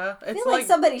 yeah. I feel like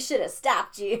somebody should have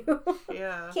stopped you.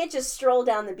 Yeah. You can't just stroll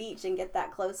down the beach and get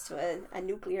that close to a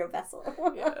nuclear vessel.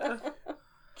 Yeah.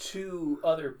 Two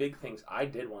other big things I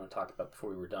did want to talk about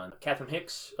before we were done. Catherine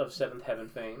Hicks of Seventh Heaven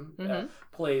fame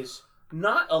plays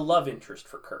not a love interest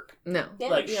for Kirk. No. Yeah.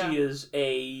 Like she is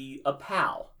a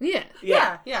pal.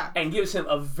 Yeah. And gives him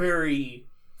a very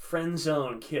friend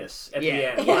zone kiss at the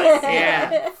Yeah. end. Like,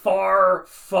 Yeah. far,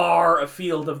 far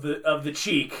afield of the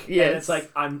cheek. Yes. And it's like,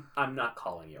 I'm not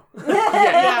calling you.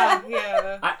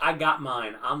 Yeah. I got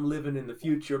mine. I'm living in the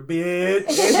future, bitch.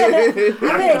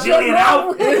 I'm gonna Jillian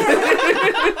out.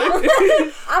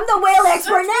 I'm the whale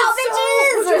expert now,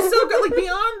 bitches! Which is so good. Like,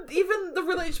 beyond even the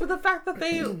relationship, the fact that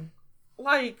they,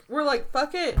 like, were like,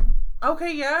 fuck it.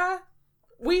 Okay, yeah.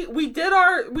 We did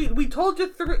our we told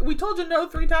you no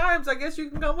 3 times. I guess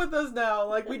you can come with us now.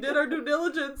 Like, we did our due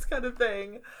diligence kind of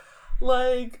thing.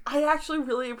 Like, I actually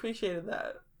really appreciated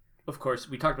that. Of course,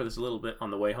 we talked about this a little bit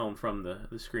on the way home from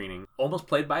the screening. Almost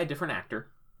played by a different actor.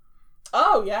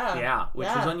 Oh yeah. Yeah, which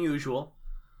was unusual.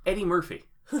 Eddie Murphy.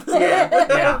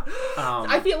 Yeah.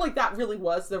 I feel like that really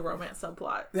was the romance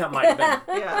subplot. That might have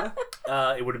been.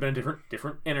 Yeah. It would have been a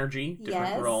different energy,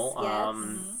 different role.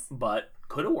 Yes. But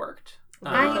could have worked.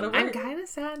 I'm kind of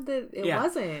sad that it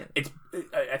wasn't.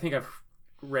 I think I've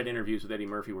read interviews with Eddie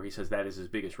Murphy where he says that is his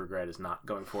biggest regret is not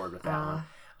going forward with that one.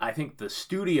 I think the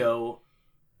studio,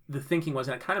 the thinking was,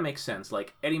 and it kind of makes sense,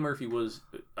 like Eddie Murphy was,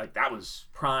 like that was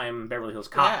prime Beverly Hills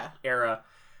Cop era.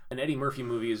 An Eddie Murphy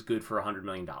movie is good for $100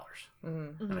 million.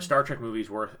 Mm-hmm. And a Star Trek movie is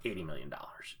worth $80 million,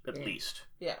 at least.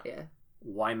 Yeah.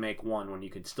 Why make one when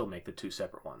you could still make the 2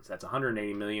 separate ones? That's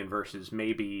 $180 million versus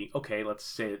maybe, okay, let's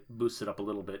say it boosts it up a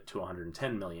little bit to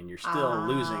 $110 million. You're still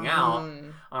losing out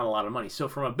on a lot of money. So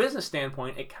from a business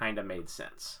standpoint, it kind of made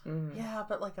sense. Yeah,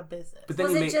 but like a business. But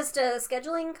then was it just a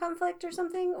scheduling conflict or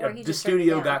something? Or he the just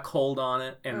studio got cold on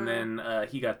it, and then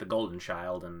he got the Golden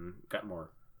Child and got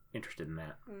more interested in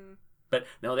that. But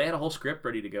no, they had a whole script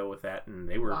ready to go with that, and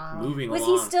they were moving along.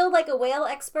 Was he still like a whale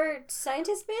expert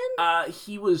scientist man?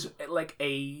 He was like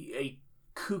a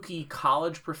kooky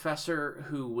college professor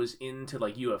who was into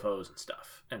like UFOs and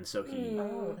stuff, and so he,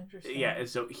 interesting. and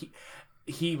so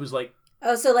he was like.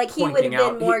 Oh, so like he would have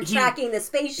been more tracking the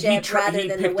spaceship rather than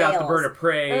the whales. He picked out the bird of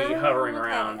prey hovering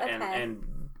around and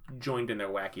joined in their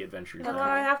wacky adventures. And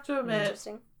I have to admit,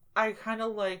 Interesting. I kind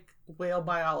of like whale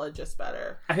biologists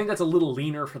better. I think that's a little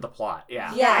leaner for the plot.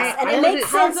 Yeah. Yes, and it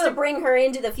makes sense to bring her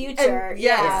into the future.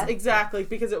 Yes, exactly,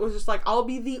 because it was just like, I'll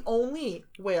be the only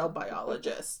whale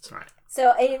biologist. Right.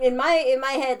 So in my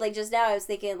head, like just now, I was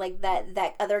thinking like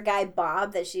that other guy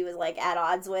Bob that she was like at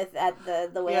odds with at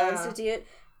the Whale Institute.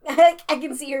 I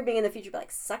can see her being in the future, be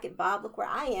like, "Suck it, Bob! Look where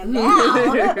I am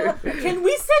now." Can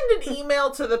we send an email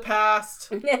to the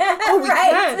past? We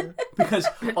can. Because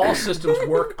all systems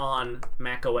work on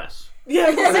Mac OS. Yeah,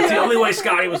 That's the only way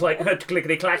Scotty was like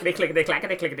clickety clackety clickety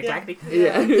clackety clickety clackety.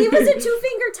 Yeah. He was a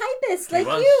 2-finger typist like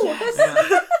you.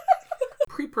 Yeah.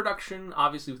 Pre-production,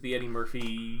 obviously with the Eddie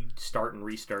Murphy start and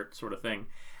restart sort of thing,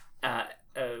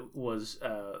 was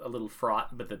a little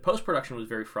fraught, but the post-production was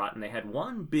very fraught, and they had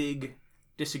one big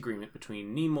disagreement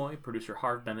between Nimoy, producer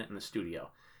Harv Bennett, and the studio.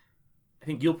 I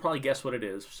think you'll probably guess what it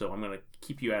is, so I'm going to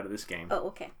keep you out of this game. Oh,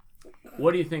 okay.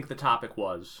 What do you think the topic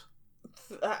was?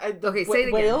 Okay, say it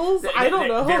again. Whales? I don't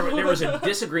know. There was a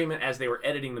disagreement as they were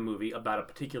editing the movie about a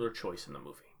particular choice in the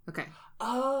movie. Okay.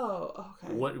 Oh,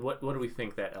 okay. What do we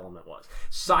think that element was?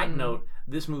 Side note,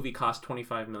 this movie cost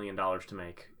 $25 million to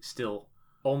make. Still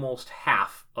almost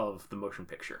half of the motion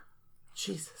picture.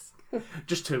 Jesus.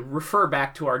 Just to refer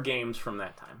back to our games from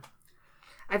that time.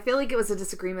 I feel like it was a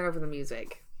disagreement over the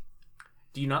music.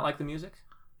 Do you not like the music?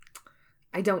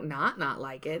 I don't not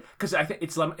like it. Because I think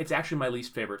it's actually my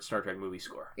least favorite Star Trek movie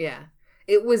score. Yeah.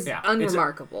 It was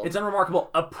unremarkable. It's unremarkable,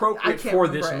 appropriate for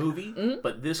this movie, Mm-hmm.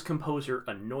 but this composer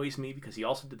annoys me because he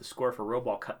also did the score for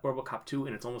RoboCop 2,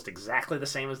 and it's almost exactly the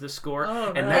same as this score. Oh,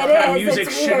 and no. that It kind of is, music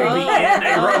it's shouldn't weird. be in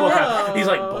a Oh. RoboCop. He's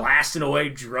like blasting away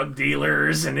drug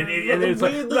dealers, and it's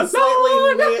like Weirdly,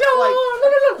 slightly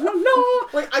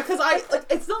because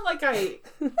it's not like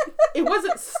it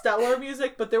wasn't stellar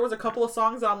music, but there was a couple of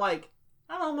songs that I'm like,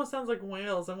 that almost sounds like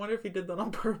Wales. I wonder if he did that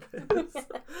on purpose.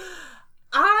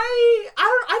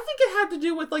 I think it had to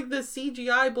do with like the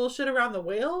CGI bullshit around the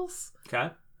whales.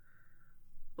 Okay.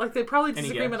 Like they probably Any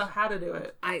disagreement guess? on how to do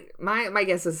it. My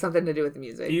guess is something to do with the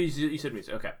music. You said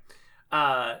music. Okay.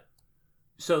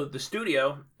 So the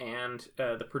studio and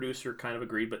the producer kind of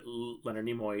agreed, but Leonard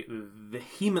Nimoy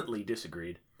vehemently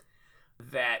disagreed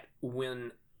that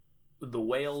when the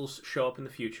whales show up in the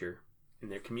future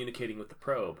and they're communicating with the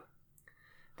probe,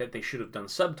 that they should have done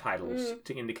subtitles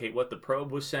to indicate what the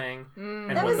probe was saying and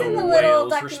That what was the in the little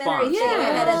whale's documentary response thing was.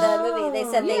 ahead of the movie.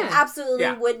 They said they absolutely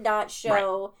Yeah. would not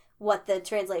show what the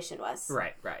translation was.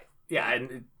 Right. Yeah,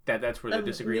 and that's where the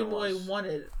disagreement was.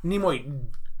 Nimoy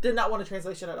Did not want a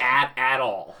translation at all. at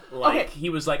all. Like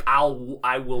he was like, I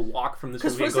will walk from this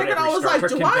Because movie for a and go to second every I was Star like, Trek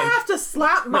do convention. I have to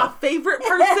slap my favorite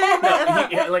person?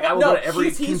 I will No, go to every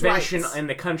he's convention right. in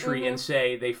the country and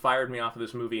say they fired me off of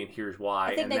this movie and here's why. I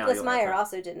think and now Nicholas you'll Meyer have to-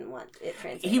 also didn't want it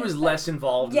translated. He was less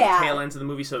involved in the tail ends of the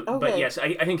movie, so but Okay. yes,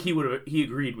 I think he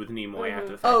agreed with Nimoy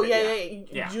after the fact. Oh, that,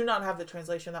 yeah. Do not have the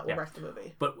translation that will wreck the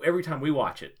movie. But every time we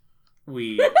watch it,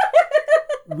 we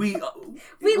We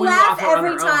watch laugh it on every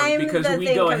our own time because the we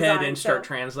thing go comes ahead on, and start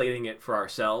translating it for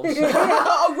ourselves.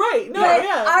 Oh, right. No, But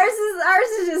yeah. ours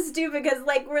is just stupid because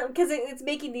it's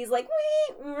making these like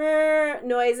wee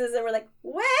noises and we're like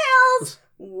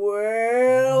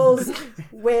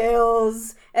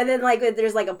whales, and then like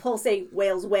there's like a pulsating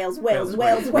whales. That's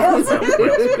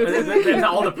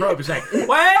all the probe is saying. Whales!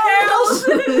 Whales.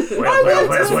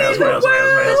 But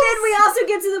then we also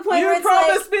get to the point where You it's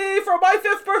promised like, me for my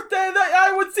 5th birthday that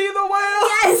I would see the whale.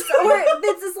 yes, or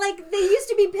it's just like they used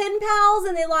to be pen pals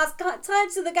and they lost touch.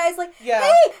 So the guy's like, Yeah.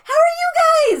 "Hey, how are you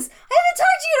guys? I haven't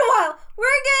talked to you in a while.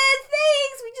 We're good,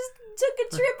 thanks. We just took a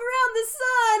trip around the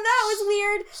sun. That was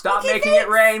weird. Stop Okay, making thanks." it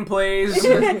rain, please.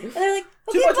 And they're like,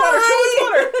 okay, Too much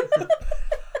water.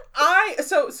 bye.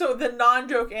 So the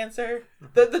non-joke answer,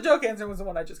 the joke answer was the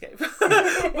one I just gave,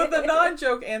 but the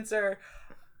non-joke answer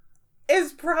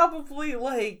is probably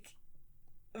like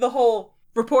the whole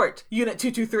report Unit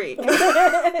 223.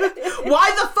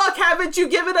 Why the fuck haven't you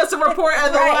given us a report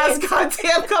in the last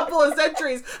goddamn couple of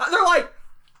centuries? They're like,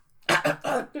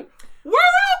 we're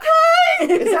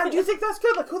okay. Do you think that's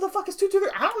good? Like, who the fuck is 223?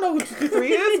 I don't know who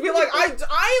 223 is. Be like, I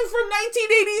am from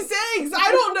 1986. I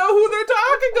don't know who they're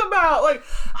talking about. Like,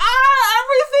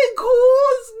 everything cool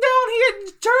is down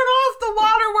here. Turn off the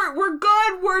water. We're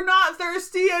good. We're not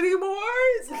thirsty anymore.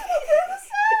 Is that what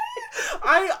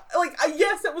I'm gonna say?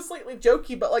 Yes, it was slightly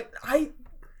jokey, but like, I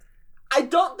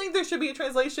don't think there should be a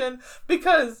translation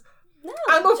because No,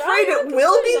 I'm afraid John, it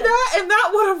will be that, and that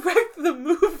would have wrecked the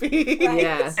movie. Right.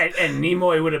 Yeah. and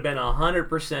Nimoy would have been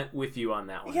 100% with you on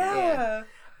that one. Yeah.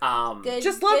 Good,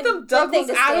 Just let them good thing Douglas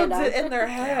to stand Adams it on. in their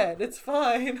head. It's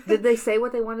fine. Did they say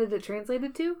what they wanted it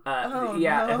translated to? Oh,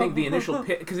 yeah, no. I think the initial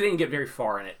pitch, because they didn't get very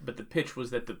far in it, but the pitch was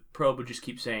that the probe would just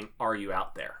keep saying, "Are you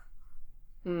out there?"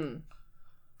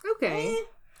 Okay.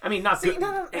 I mean, not good.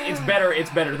 no. It's better. It's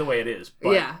better the way it is.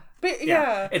 But Yeah. But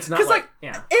yeah. it's not 'Cause, like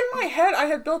yeah. in my head, I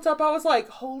had built up, I was like,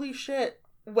 holy shit.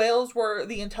 Whales were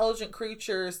the intelligent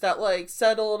creatures that like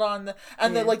settled on the,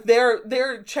 and then like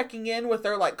they're checking in with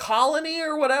their like colony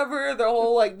or whatever. The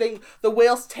whole like the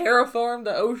whales terraformed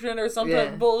the ocean or some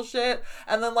type of bullshit,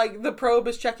 and then like the probe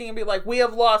is checking and be like, we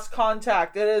have lost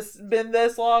contact. It has been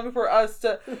this long for us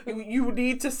to. You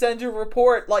need to send your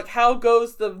report. Like, how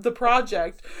goes the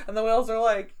project? And the whales are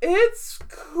like, it's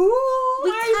cool.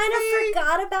 We kind of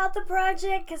forgot about the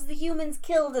project because the humans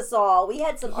killed us all. We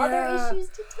had some other issues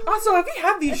to deal with. Also, have you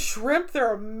had these shrimp?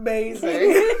 They're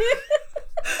amazing.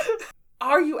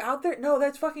 Are you out there? No,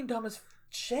 that's fucking dumb as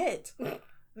shit.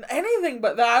 Anything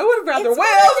but that. I would have rather whales.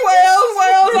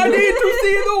 I need to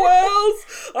see the whales.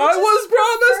 I was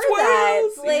promised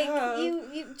whales. Like,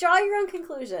 you draw your own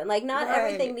conclusion. Like, not Right.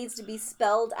 everything needs to be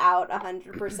spelled out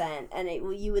 100%, and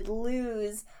you would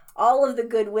lose all of the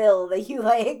goodwill that you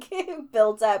like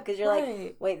built up because you're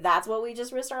like, wait, that's what we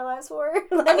just risked our lives for?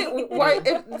 Like, I mean, why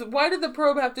did the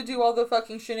probe have to do all the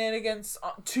fucking shenanigans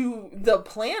to the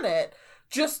planet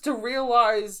just to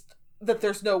realize that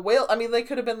there's no whale? I mean, they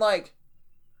could have been like,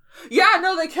 yeah,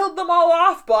 no, they killed them all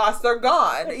off, boss. They're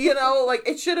gone. You know, like,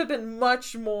 it should have been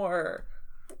much more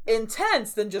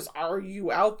intense than just, are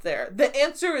you out there? The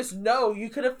answer is no. You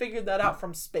could have figured that out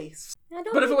from space.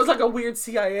 But if it was like a weird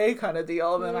CIA kind of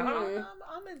deal, then I'm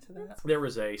into that. There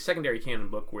was a secondary canon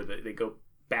book where they go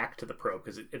back to the probe,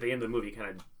 because at the end of the movie it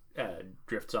kind of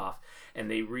drifts off, and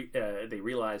they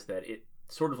realize that it,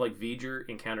 sort of like Voyager,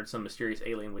 encountered some mysterious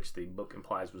alien, which the book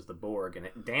implies was the Borg, and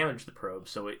it damaged the probe,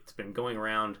 so it's been going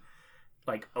around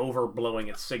like overblowing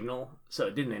its signal, so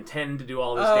it didn't intend to do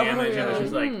all this damage. And it was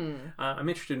just like, I'm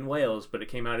interested in whales, but it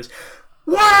came out as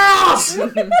whales.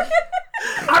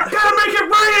 I'm gonna make it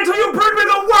rain until you bring me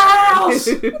the whales.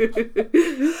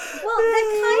 Well, that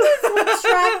kind of looks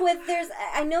track with.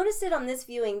 I noticed it on this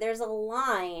viewing. There's a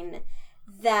line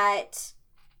that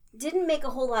didn't make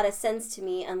a whole lot of sense to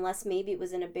me, unless maybe it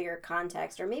was in a bigger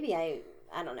context, or maybe I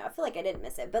don't know. I feel like I didn't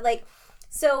miss it, but like,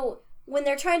 so when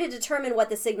they're trying to determine what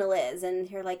the signal is, and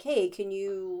you're like, hey, can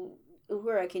you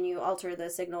alter the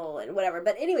signal and whatever.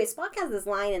 But anyway, Spock has this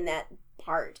line in that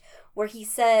part where he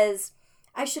says,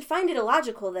 I should find it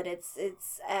illogical that its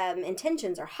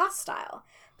intentions are hostile.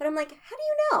 But I'm like, how do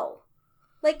you know?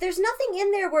 Like, there's nothing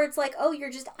in there where it's like, oh,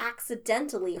 you're just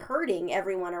accidentally hurting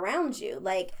everyone around you.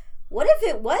 Like, what if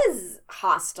it was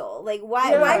hostile? Like,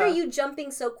 why are you jumping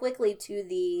so quickly to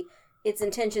the its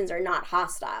intentions are not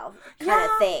hostile kind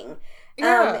of thing?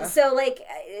 Yeah. So, like,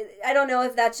 I don't know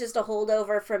if that's just a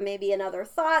holdover from maybe another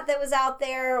thought that was out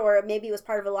there, or maybe it was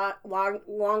part of a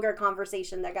longer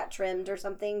conversation that got trimmed or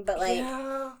something. But, like,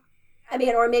 I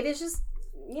mean, or maybe it's just,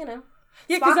 you know,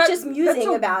 Spock just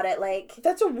musing about it. Like,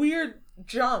 that's a weird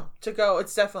jump to go,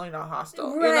 it's definitely not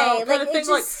hostile, right? You know, kind like, of thing.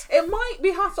 Just, like, it might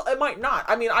be hostile, it might not.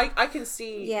 I mean, I can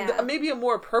see maybe a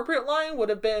more appropriate line would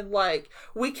have been like,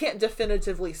 we can't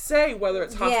definitively say whether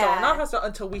it's hostile or not hostile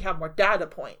until we have more data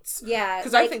points. Yeah,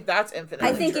 because like, I think that's infinitely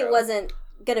I think true. It wasn't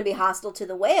going to be hostile to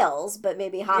the whales, but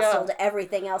maybe hostile to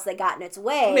everything else that got in its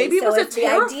way. Maybe it was a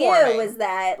terraforming. The idea was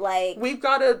that, like, we've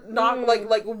got to not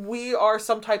like we are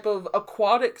some type of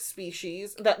aquatic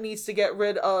species that needs to get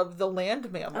rid of the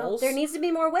land mammals. There needs to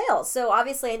be more whales, so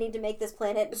obviously I need to make this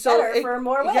planet better for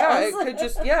more whales. Yeah, it could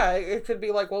just it could be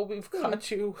like, well, we've got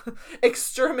to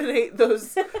exterminate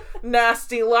those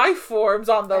nasty life forms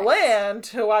on the land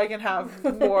so I can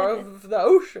have more of the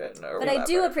ocean. Or but whatever. I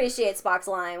do appreciate Spock's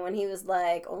line when he was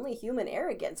like, only human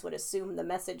arrogance would assume the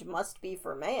message must be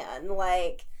for man.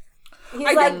 Like,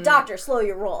 he's like, Doctor, slow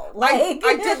your roll. Like,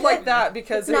 I did like that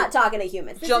because it's not talking to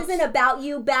humans. This isn't about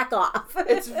you. Back off.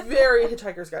 It's very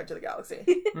Hitchhiker's Guide to the Galaxy.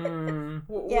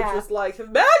 Which was like,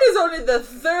 man is only the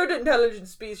third intelligent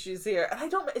species here. And I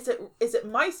don't. Is it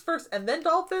mice first and then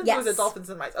dolphins? Yes. Or is it dolphins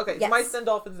and mice? Okay, it's mice then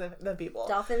dolphins then people.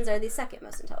 Dolphins are the second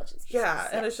most intelligent species. Yeah,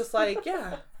 and it's just like,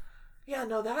 yeah,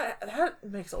 no, that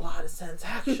makes a lot of sense,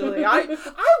 actually. I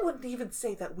wouldn't even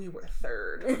say that we were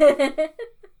third.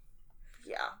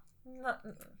 Yeah,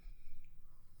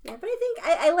 but I think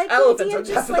I like elephants the idea are of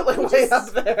just definitely way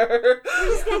up there. We're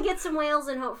just gonna get some whales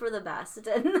and hope for the best,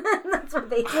 and that's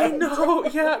what they did. I know,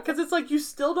 yeah, because it's like you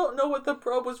still don't know what the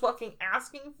probe was fucking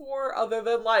asking for, other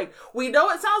than like, we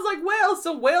know it sounds like whales,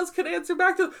 so whales could answer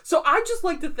back to. So I just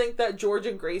like to think that George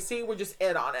and Gracie were just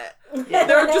in on it.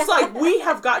 They're just like, we've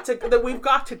got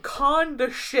to con the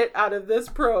shit out of this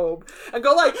probe and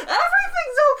go like,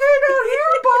 everything's okay down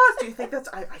here, boss. Do you think that's?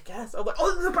 I guess. I'm like,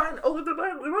 the bind.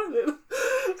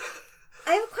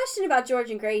 I have a question about George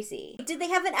and Gracie. Did they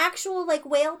have an actual, like,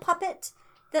 whale puppet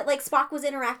that, like, Spock was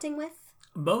interacting with?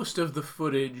 Most of the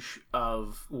footage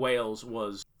of whales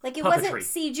was like, it puppetry.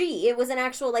 wasn't CG. It was an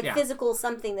actual, like, physical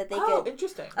something that they could. Oh,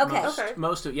 interesting. Okay.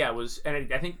 Most of it was,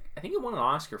 and I think it won an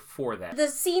Oscar for that. The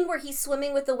scene where he's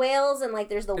swimming with the whales and, like,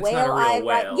 there's the it's whale not a real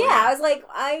eye. Whale, I was like,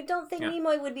 I don't think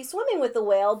Nimoy would be swimming with the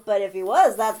whale, but if he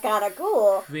was, that's kind of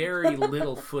cool. Very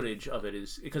little footage of it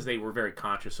is because they were very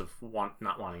conscious of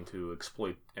not wanting to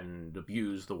exploit and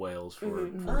abuse the whales for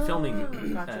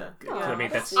filming. Gotcha. I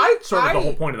mean, that's sort of the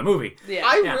whole point of the movie. Yeah.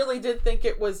 I really did think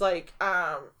it was like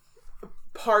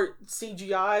part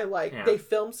CGI, like they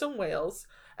filmed some whales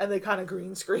and they kind of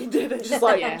green screened it and just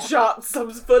like chopped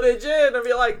some footage in and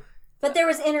be like, but there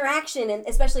was interaction, and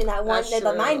especially in that one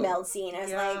the mind meld scene. I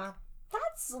was like,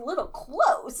 that's a little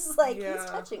close. Like, he's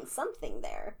touching something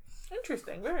there.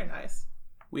 Interesting. Very nice.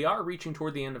 We are reaching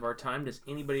toward the end of our time. Does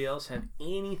anybody else have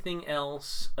anything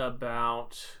else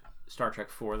about Star Trek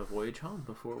IV: The Voyage Home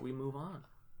before we move on?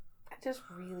 I just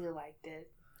really liked it.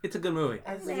 It's a good movie.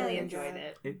 I really enjoyed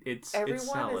it. It's Everyone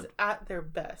solid. is at their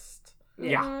best.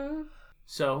 Yeah.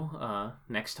 So,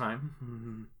 next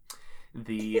time,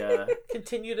 the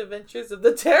Continued adventures of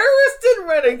the terrorist and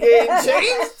renegade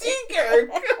James T. Kirk.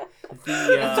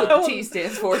 That's what T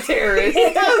stands for, terrorist.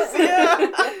 Yes,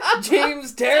 yeah.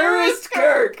 James Terrorist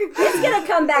Kirk. It's gonna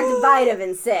come back to bite him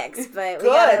in 6, but we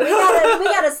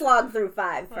gotta slog through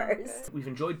 5 first. We've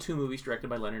enjoyed 2 movies directed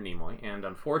by Leonard Nimoy, and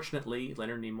unfortunately,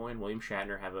 Leonard Nimoy and William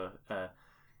Shatner have a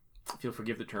if you'll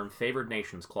forgive the term, favored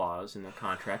nations clause in their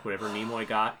contract. Whatever Nimoy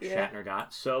got, Shatner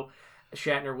got. So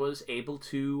Shatner was able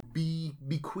to be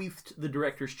bequeathed the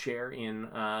director's chair in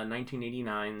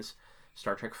 1989's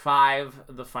Star Trek V,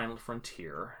 The Final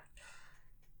Frontier.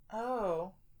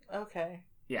 Oh, okay.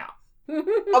 Yeah. A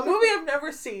movie I've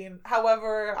never seen.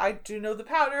 However, I do know the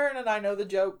pattern and I know the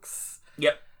jokes.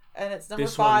 Yep. And it's number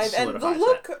This one 5. And the solidifies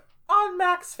look on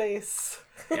Mac's face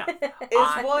Yeah.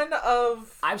 is one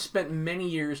of... I've spent many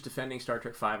years defending Star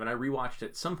Trek V, and I rewatched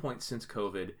it at some point since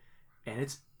COVID, and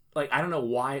it's like, I don't know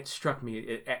why it struck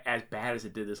me as bad as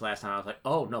it did this last time. I was like,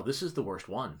 oh, no, this is the worst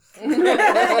one. No.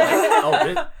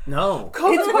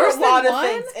 COVID It's put worse a lot than of one?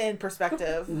 things in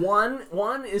perspective.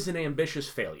 One is an ambitious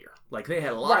failure. Like, they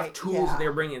had a lot of tools that they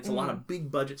were bringing. It's a lot of big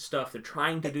budget stuff. They're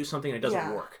trying to do something and it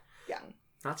doesn't work. Yeah.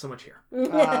 Not so much here.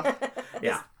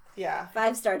 Yeah. Yeah.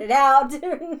 5 started out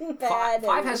bad.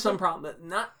 5 has some problem, but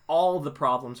not all the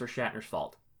problems are Shatner's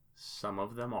fault. Some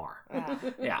of them are.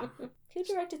 Yeah. Who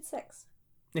directed 6?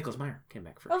 Nicholas Meyer came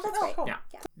back first. Oh, that's right. cool. Yeah.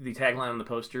 The tagline on the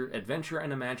poster, adventure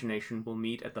and imagination will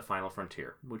meet at the final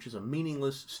frontier, which is a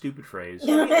meaningless, stupid phrase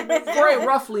for a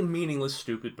roughly meaningless,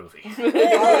 stupid movie.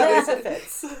 It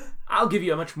fits. I'll give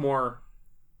you a much more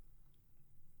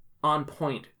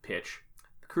on-point pitch.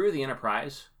 The crew of the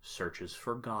Enterprise searches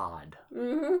for God.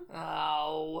 Mm-hmm.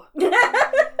 Oh. No!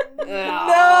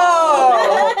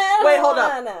 Wait, hold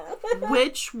up.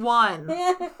 Which one?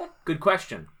 Good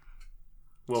question.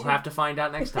 We'll have to find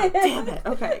out next time. Damn it.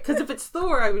 Okay, because if it's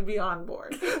Thor, I would be on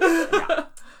board.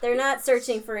 They're not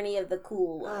searching for any of the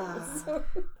cool ones.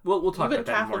 We'll talk Even about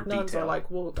that in more Catholic nuns detail. are like,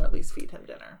 we'll at least feed him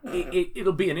dinner.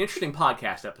 It'll be an interesting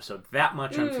podcast episode. That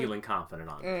much I'm feeling confident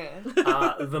on.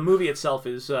 The movie itself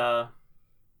is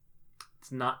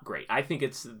it's not great. I think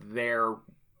it's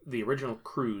the original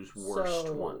crew's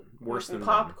worst one. Worse than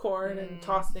popcorn and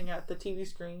tossing at the TV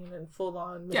screen and full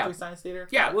on Mystery Science Theater.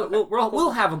 Yeah,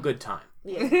 we'll have a good time.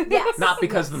 Yeah. Yes. Not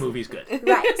because the movie's good.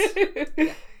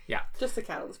 Right. Yeah. Just the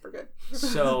catalyst for good.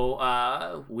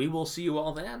 So we will see you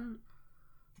all then.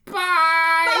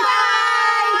 Bye.